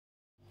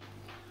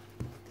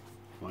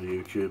my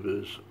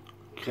YouTubers.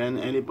 Can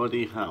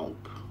anybody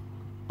help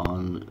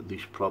on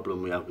this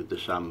problem we have with the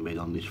sandbed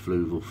on this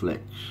Fluval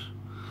Flex?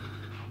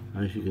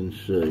 As you can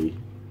see,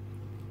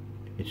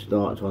 it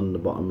starts on the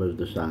bottom of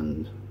the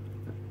sand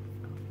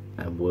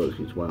and works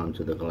its way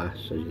onto the glass.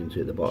 As you can see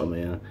at the bottom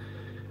here,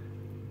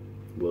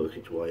 works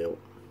its way up.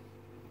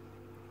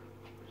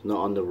 It's not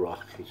on the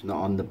rock, it's not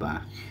on the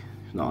back,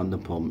 it's not on the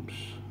pumps.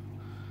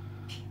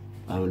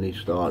 Only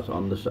starts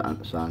on the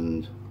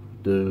sand.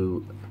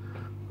 Do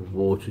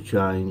water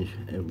change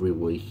every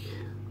week,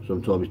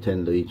 sometimes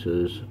 10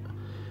 litres.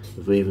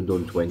 We've even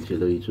done 20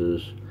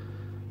 litres.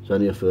 It's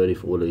only a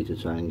 34 litre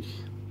tank.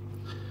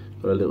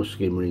 Got a little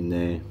skimmer in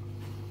there. You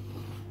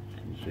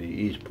can see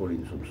he's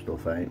pulling some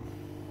stuff out.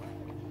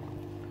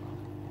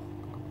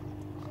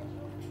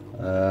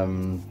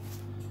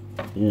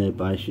 Yeah,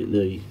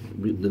 basically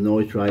with the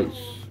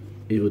nitrates,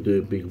 either do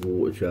a big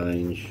water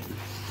change,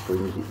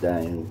 brings it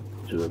down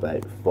to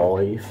about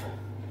 5.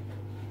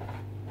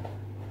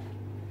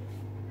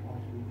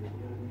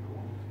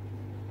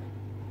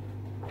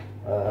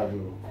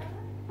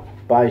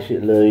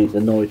 Basically the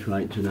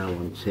nitrates are now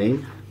on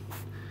 10.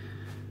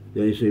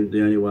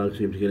 The only way I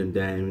seem to get them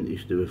down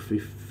is to do a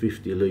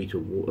 50 litre,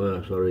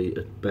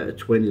 about a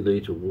 20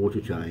 litre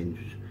water change,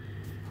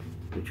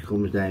 which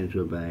comes down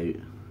to about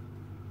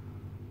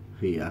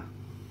here.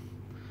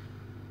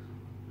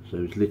 So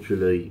it's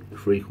literally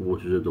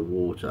 3/4 of the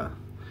water.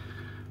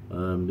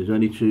 There's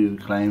only 2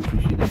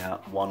 clownfish in here,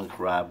 1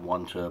 crab,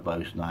 1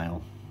 turbo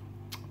snail.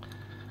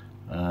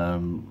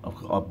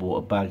 I bought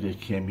a bag of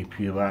Chemi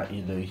Pure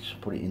Elite,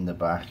 put it in the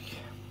back.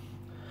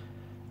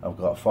 I've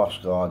got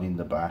Phosguard in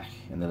the back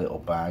in a little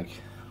bag.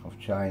 I've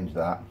changed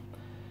that.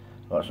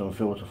 Got some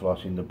filter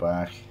floss in the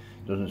back.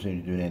 Doesn't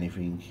seem to do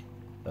anything.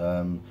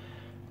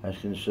 As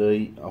you can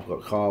see, I've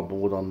got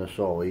cardboard on the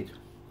side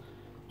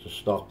to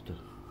stop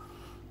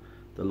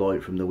the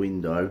light from the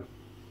window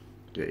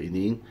getting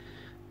in.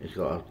 It's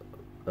got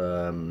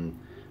a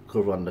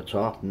cover on the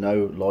top.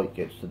 No light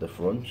gets to the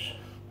front.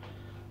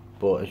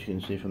 But as you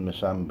can see from the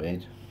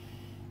sandbed,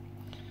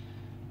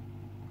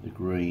 the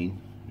green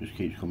just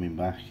keeps coming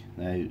back.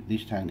 Now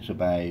this tank's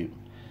about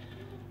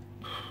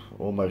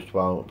almost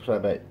 12, so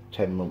about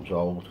 10 months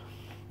old,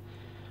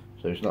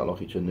 so it's not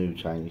like it's a new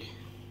tank.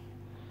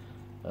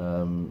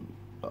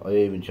 I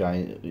even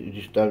changed, you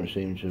just don't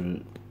seem to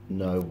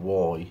know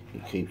why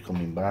it keeps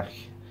coming back.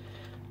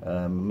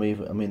 I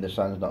mean the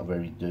sand's not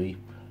very deep,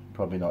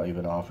 probably not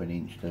even half an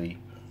inch deep.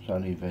 It's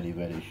only very,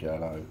 very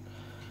shallow.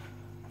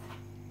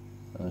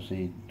 And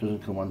see, it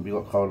doesn't come on. We've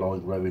got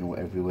koralia growing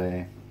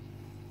everywhere,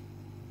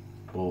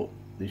 but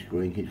this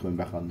green keeps coming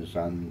back on the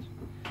sand.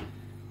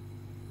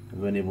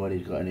 If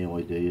anybody's got any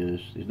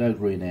ideas, there's no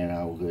green air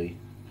algae.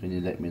 Can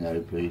you let me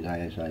know, please,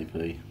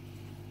 ASAP?